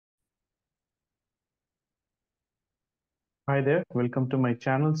Hi there, welcome to my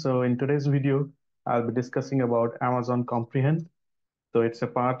channel. So in today's video, I'll be discussing about Amazon Comprehend. So it's a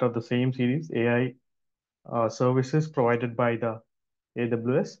part of the same series, AI services provided by the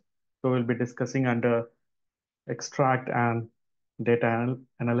AWS. So we'll be discussing under extract and data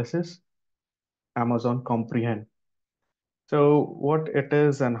analysis, Amazon Comprehend. So what it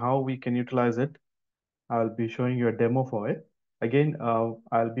is and how we can utilize it, I'll be showing you a demo for it. Again,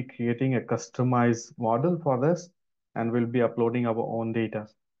 I'll be creating a customized model for this and we'll be uploading our own data.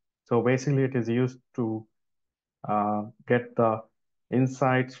 So basically it is used to get the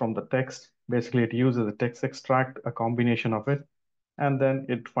insights from the text. Basically, it uses a text extract, a combination of it, and then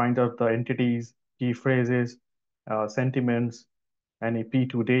it finds out the entities, key phrases, sentiments, any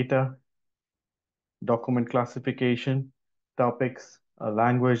P2 data, document classification, topics,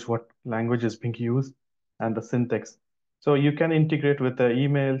 language, what language is being used, and the syntax. So you can integrate with the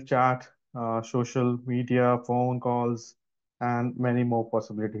email, chat, social media, phone calls, and many more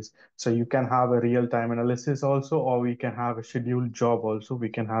possibilities. So you can have a real-time analysis also, or we can have a scheduled job also. We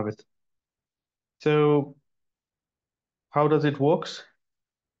can have it. So how does it works?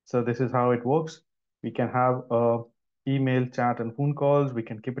 So this is how it works. We can have email, chat, and phone calls. We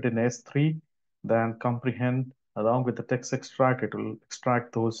can keep it in S3, then comprehend along with the text extract. It will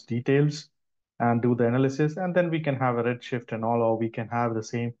extract those details and do the analysis. And then we can have a redshift and all, or we can have the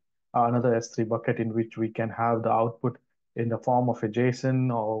same another S3 bucket in which we can have the output in the form of a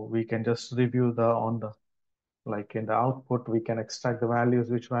JSON, or we can just review the on the like in the output, we can extract the values,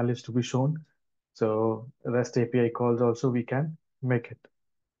 which values to be shown. So REST API calls also we can make it.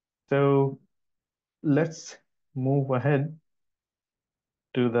 So let's move ahead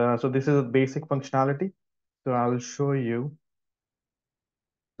to so this is a basic functionality. So I will show you.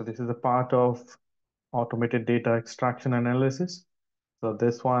 So this is a part of automated data extraction analysis. So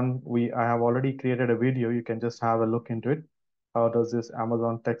this one, I have already created a video. You can just have a look into it. How does this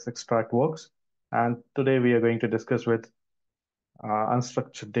Amazon text extract works? And today we are going to discuss with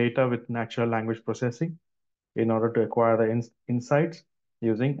unstructured data with natural language processing in order to acquire the insights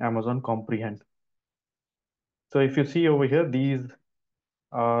using Amazon Comprehend. So if you see over here, these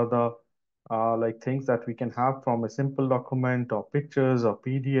the like things that we can have from a simple document or pictures or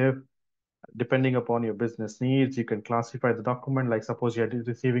PDF, depending upon your business needs. You can classify the document. Like suppose you're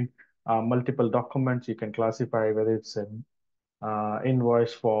receiving multiple documents, you can classify whether it's an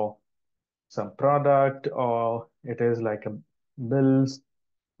invoice for some product or it is like a bills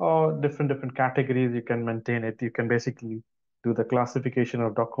or different categories. You can maintain it. You can basically do the classification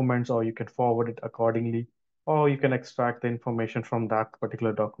of documents, or you can forward it accordingly, or you can extract the information from that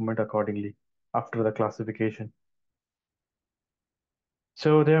particular document accordingly after the classification.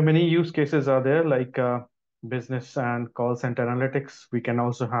 So there are many use cases are there, like business and call center analytics. We can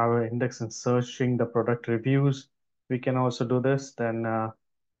also have an index and searching the product reviews. We can also do this. Then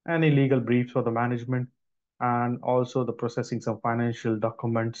any legal briefs for the management, and also the processing some financial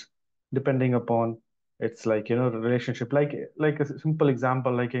documents, depending upon it's like relationship. Like a simple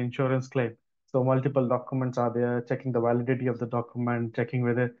example, like an insurance claim. So multiple documents are there, checking the validity of the document, checking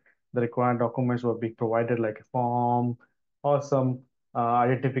whether the required documents were being provided, like a form or some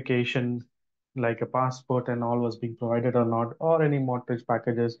identification like a passport and all was being provided or not, or any mortgage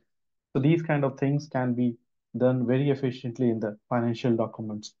packages. So these kind of things can be done very efficiently in the financial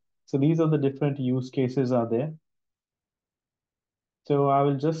documents. So these are the different use cases are there. So I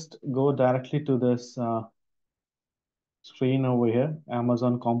will just go directly to this screen over here,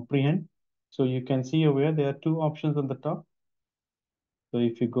 Amazon Comprehend. So you can see over here, there are two options on the top. So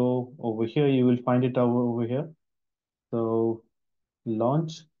if you go over here, you will find it over here. So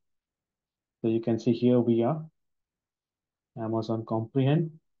launch. So you can see here we are. Amazon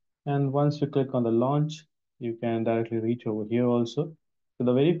Comprehend. And once you click on the launch, you can directly reach over here also. So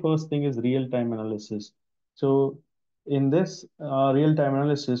the very first thing is real-time analysis. So in this real-time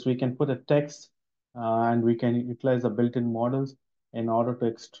analysis, we can put a text and we can utilize the built-in models in order to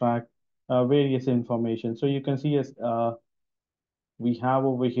extract various information. So you can see as we have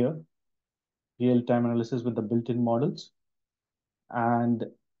over here real-time analysis with the built-in models, and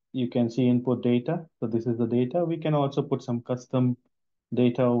you can see input data. So this is the data. We can also put some custom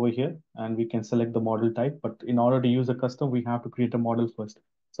data over here and we can select the model type. But in order to use a custom, we have to create a model first.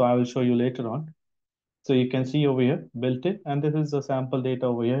 So I will show you later on. So you can see over here, built it, and this is the sample data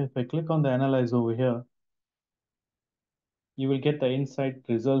over here. If I click on the analyze over here, you will get the insight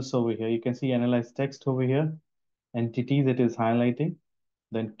results over here. You can see analyze text over here, entities it is highlighting,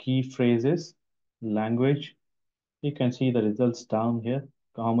 then key phrases, language. You can see the results down here,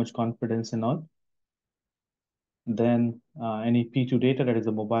 how much confidence and all. Then any P2 data, that is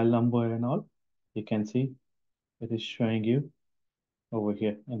a mobile number and all, you can see. it is showing you over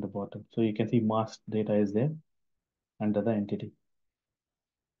here in the bottom. So you can see masked data is there under the entity.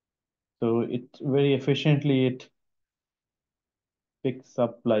 So it very efficiently it picks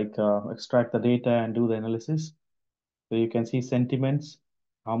up like extract the data and do the analysis. So you can see sentiments,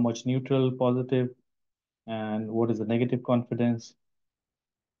 how much neutral, positive, and what is the negative confidence.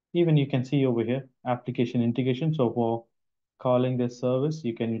 Even you can see over here application integration. So for calling this service,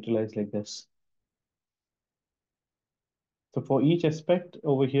 you can utilize like this. So for each aspect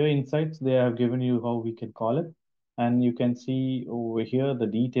over here, insights, they have given you how we can call it. And you can see over here the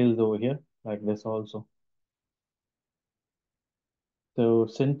details over here like this also. So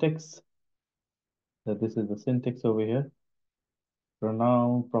syntax, so this is the syntax over here.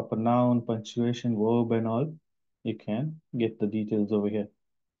 Pronoun, proper noun, punctuation, verb, and all. You can get the details over here.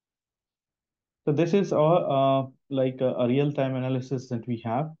 So this is all like a real-time analysis that we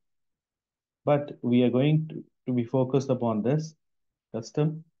have, but we are going to be focused upon this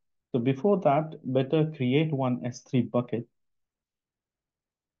custom. So before that, better create one S3 bucket.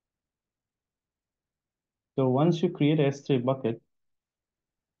 So once you create S3 bucket,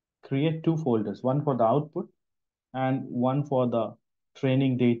 create two folders, one for the output and one for the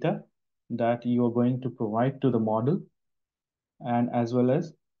training data that you are going to provide to the model, and as well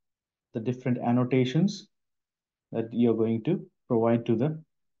as the different annotations that you're going to provide to the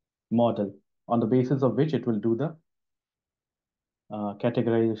model, on the basis of which it will do the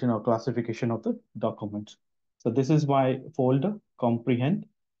categorization or classification of the documents. So this is my folder, comprehend.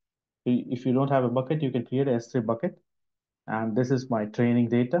 If you don't have a bucket, you can create a S3 bucket. And this is my training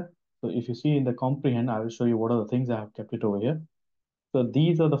data. So if you see in the comprehend, I will show you what are the things I have kept it over here. So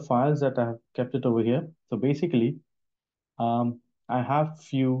these are the files that I have kept it over here. So basically, um, I have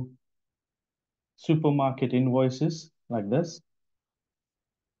few supermarket invoices like this.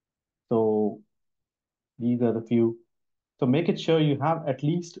 So these are the few. So make it sure you have at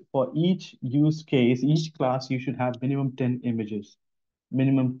least for each use case, each class, you should have minimum 10 images,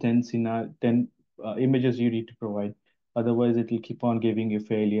 minimum 10, 10 images you need to provide. Otherwise, it will keep on giving you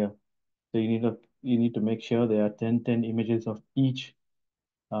failure. So you need to make sure there are 10 images of each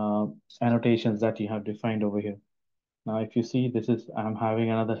uh, annotations that you have defined over here. Now, if you see, this is I'm having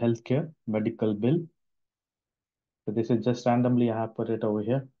another healthcare medical bill. So this is just randomly I have put it over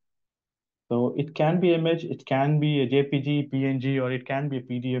here. So it can be image, it can be a JPG, PNG, or it can be a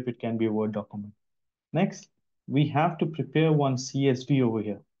PDF, it can be a Word document. Next, we have to prepare one CSV over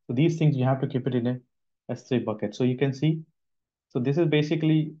here. So these things you have to keep it in a S3 bucket. So you can see, so this is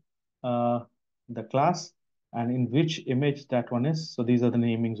basically uh, the class and in which image that one is. So these are the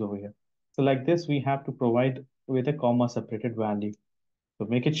namings over here. So like this, we have to provide with a comma separated value. So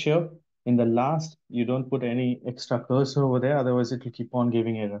make it sure in the last, you don't put any extra cursor over there. Otherwise, it will keep on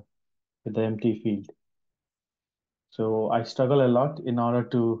giving error with the empty field. So I struggle a lot in order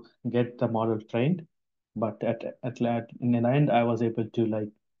to get the model trained, but in the end, I was able to like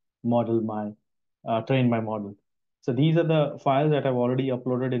model my train my model. So these are the files that I've already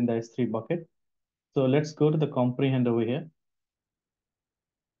uploaded in the S3 bucket. So let's go to the comprehend over here.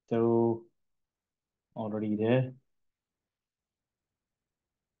 So already there.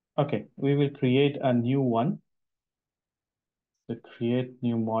 Okay, we will create a new one. So create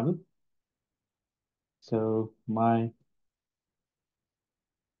new model. So my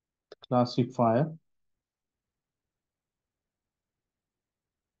classifier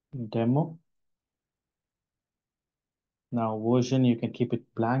demo. Now version, you can keep it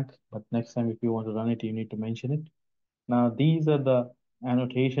blank, but next time if you want to run it, you need to mention it. Now these are the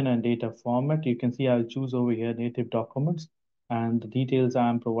annotation and data format. You can see I'll choose over here native documents and the details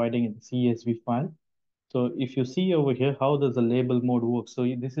I'm providing in the CSV file. So if you see over here, how does the label mode work? So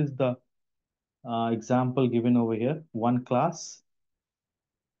this is the example given over here, one class.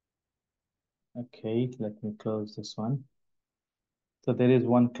 Okay, let me close this one. So there is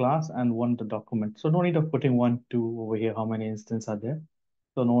one class and one the document. So no need of putting one, two over here. How many instances are there?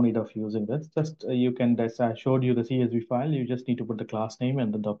 So no need of using this. Just you can, I showed you the CSV file. You just need to put the class name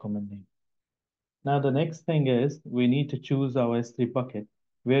and the document name. Now the next thing is we need to choose our S3 bucket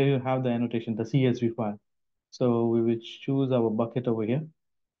where you have the annotation, the CSV file. So we will choose our bucket over here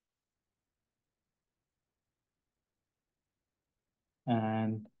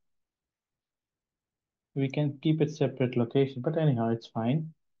and we can keep it separate location, but anyhow, it's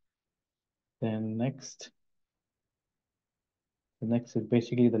fine. Then the next is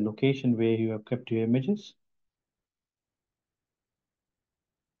basically the location where you have kept your images.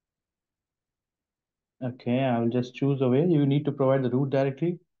 Okay, I will just choose a way. You need to provide the root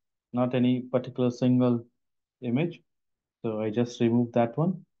directory, not any particular single image. So I just removed that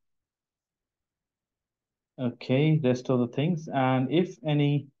one. Okay, rest of the things. And if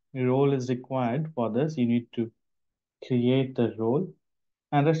any role is required for this, you need to create the role.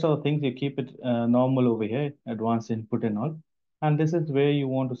 And rest of the things, you keep it normal over here, advanced input and all. And this is where you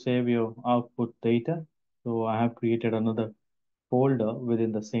want to save your output data. So I have created another folder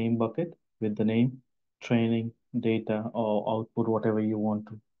within the same bucket with the name training data or output, whatever you want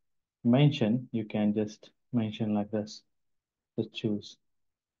to mention. You can just mention like this, just choose.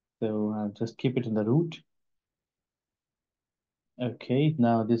 So I'll just keep it in the root. Okay,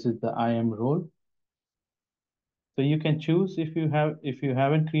 now this is the IAM role. So you can choose if you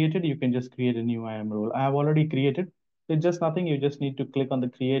haven't created, you can just create a new IAM role. I have already created. It's just nothing. You just need to click on the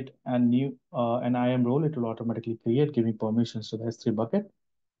create and new an IAM role. It will automatically create, giving permissions to the S3 bucket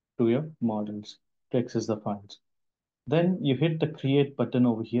to your models to access the files. Then you hit the create button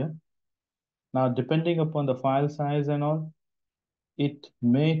over here. Now, depending upon the file size and all, it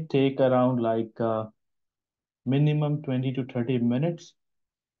may take around like minimum 20 to 30 minutes.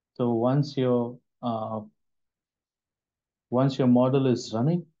 So once your model is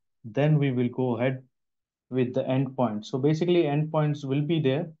running, then we will go ahead with the endpoint. So basically, endpoints will be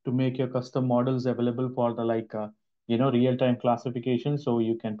there to make your custom models available for the real-time classification. So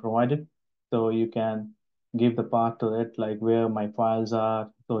you can provide it. So you can give the path to it, like where my files are.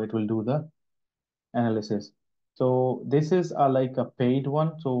 So it will do the analysis. So this is like a paid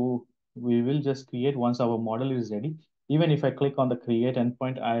one. So we will just create once our model is ready. Even if I click on the create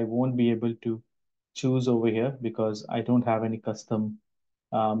endpoint, I won't be able to choose over here because I don't have any custom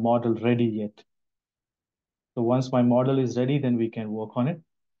model ready yet. So once my model is ready, then we can work on it.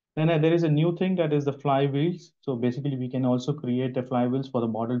 Then there is a new thing that is the flywheels. So basically, we can also create a flywheels for the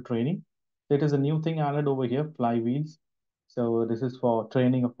model training. That is a new thing added over here, flywheels. So this is for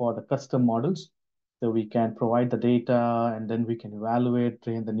training for the custom models. So we can provide the data and then we can evaluate,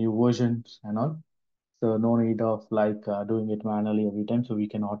 train the new versions and all. So no need of like doing it manually every time. So we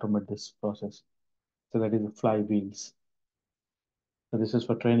can automate this process. So that is the flywheels. So this is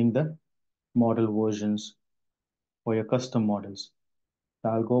for training the model versions for your custom models. So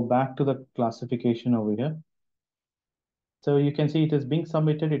I'll go back to the classification over here. So you can see it is being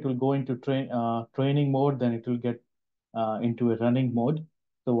submitted. It will go into training mode, then it will get into a running mode.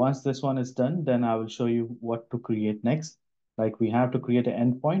 So once this one is done, then I will show you what to create next. Like we have to create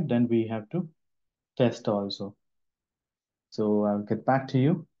an endpoint, then we have to test also. So I'll get back to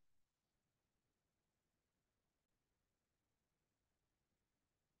you.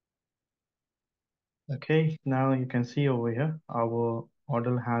 Okay, now you can see over here, our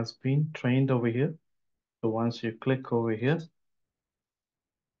model has been trained over here. So once you click over here,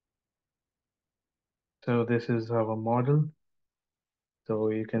 so this is our model. So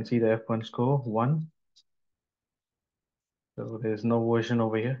you can see the F1 score 1. So there's no version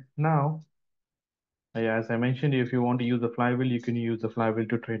over here. Now, yeah, as I mentioned, if you want to use the flywheel, you can use the flywheel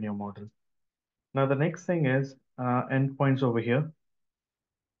to train your model. Now, the next thing is endpoints over here.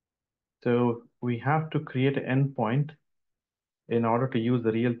 So we have to create an endpoint in order to use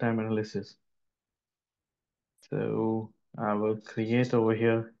the real-time analysis. So I will create over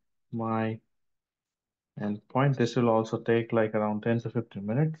here my endpoint. This will also take like around 10 to 15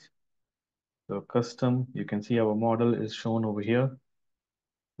 minutes. So custom, you can see our model is shown over here.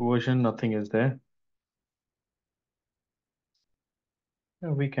 Version, nothing is there.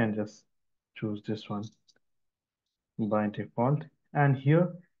 We can just choose this one by default. And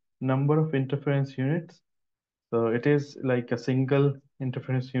here, number of interference units. So it is like a single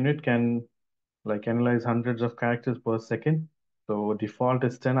interference unit can like analyze hundreds of characters per second. So default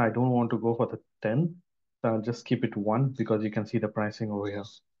is 10. I don't want to go for the 10. So I'll just keep it 1 because you can see the pricing over here.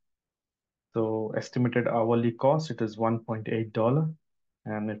 So estimated hourly cost, it is $1.8.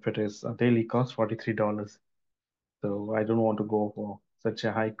 And if it is a daily cost, $43. So I don't want to go for such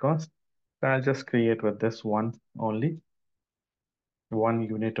a high cost. So I'll just create with this one only, 1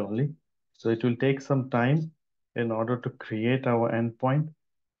 unit only. So it will take some time in order to create our endpoint.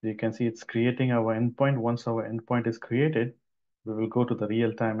 You can see it's creating our endpoint. Once our endpoint is created, we will go to the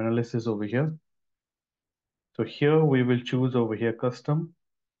real-time analysis over here. So here we will choose over here custom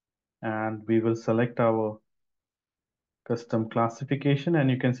and we will select our custom classification and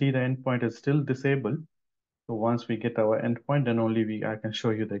you can see the endpoint is still disabled. So once we get our endpoint, then only I can show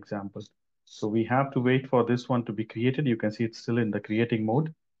you the example. So we have to wait for this one to be created. You can see it's still in the creating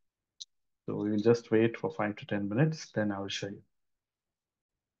mode. So we will just wait for 5 to 10 minutes, then I will show you.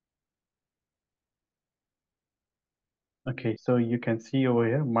 Okay, so you can see over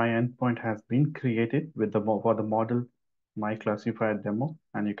here, my endpoint has been created with for the model, my classified demo,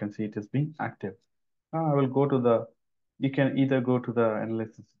 and you can see it is being active. Now I will go to the You can either go to the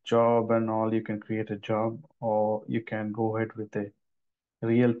analysis job and all, you can create a job, or you can go ahead with a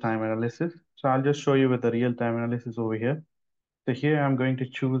real-time analysis. So I'll just show you with the real-time analysis over here. So here I'm going to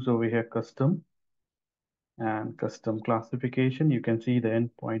choose over here custom and custom classification. You can see the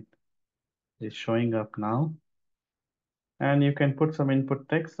endpoint is showing up now. And you can put some input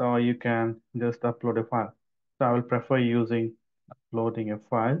text or you can just upload a file. So I will prefer using uploading a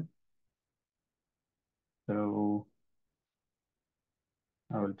file. So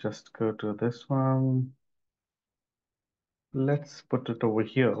I will just go to this one. Let's put it over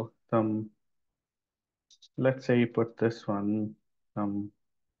here. Let's say you put this one,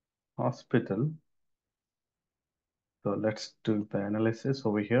 hospital. So let's do the analysis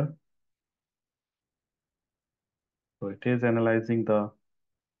over here. So it is analyzing the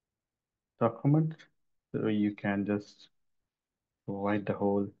document. So you can just provide the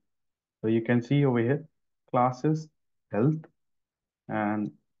whole. So you can see over here, classes, health,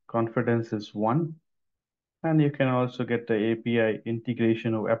 and confidence is 1. And you can also get the API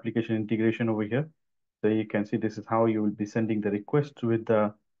integration or application integration over here. So you can see this is how you will be sending the request with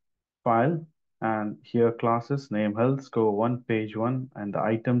the file. And here classes, name health, score 1, page 1, and the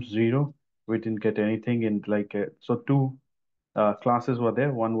items 0. We didn't get anything in like, so two classes were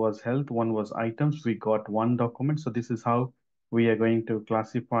there. One was health, one was items. We got one document. So this is how we are going to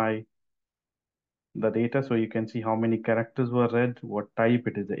classify the data. So you can see how many characters were read, what type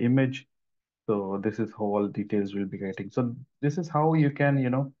it is, the image. So this is how all details will be getting. So this is how you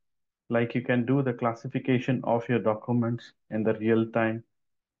can, like you can do the classification of your documents in the real time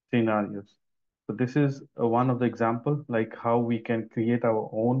scenarios. So this is one of the example, like how we can create our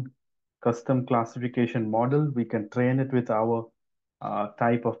own custom classification model. We can train it with our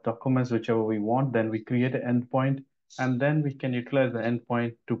type of documents, whichever we want. Then we create an endpoint, and then we can utilize the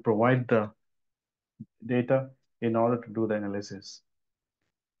endpoint to provide the data in order to do the analysis.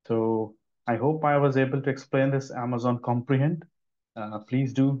 So I hope I was able to explain this Amazon Comprehend.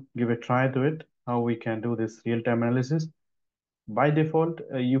 Please do give a try to it, how we can do this real-time analysis. By default,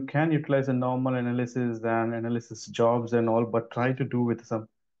 you can utilize a normal analysis and analysis jobs and all, but try to do with some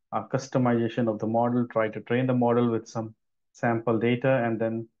customization of the model, try to train the model with some sample data and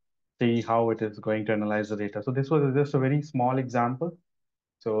then see how it is going to analyze the data. So this was just a very small example.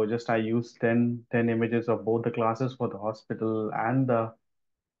 So just I used 10 images of both the classes for the hospital and the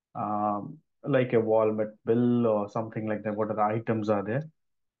like a Walmart bill or something like that. What are the items are there?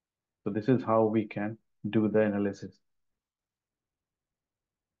 So this is how we can do the analysis.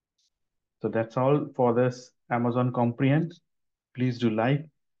 So that's all for this Amazon Comprehend. Please do like,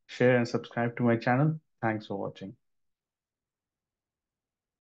 share, and subscribe to my channel. Thanks for watching.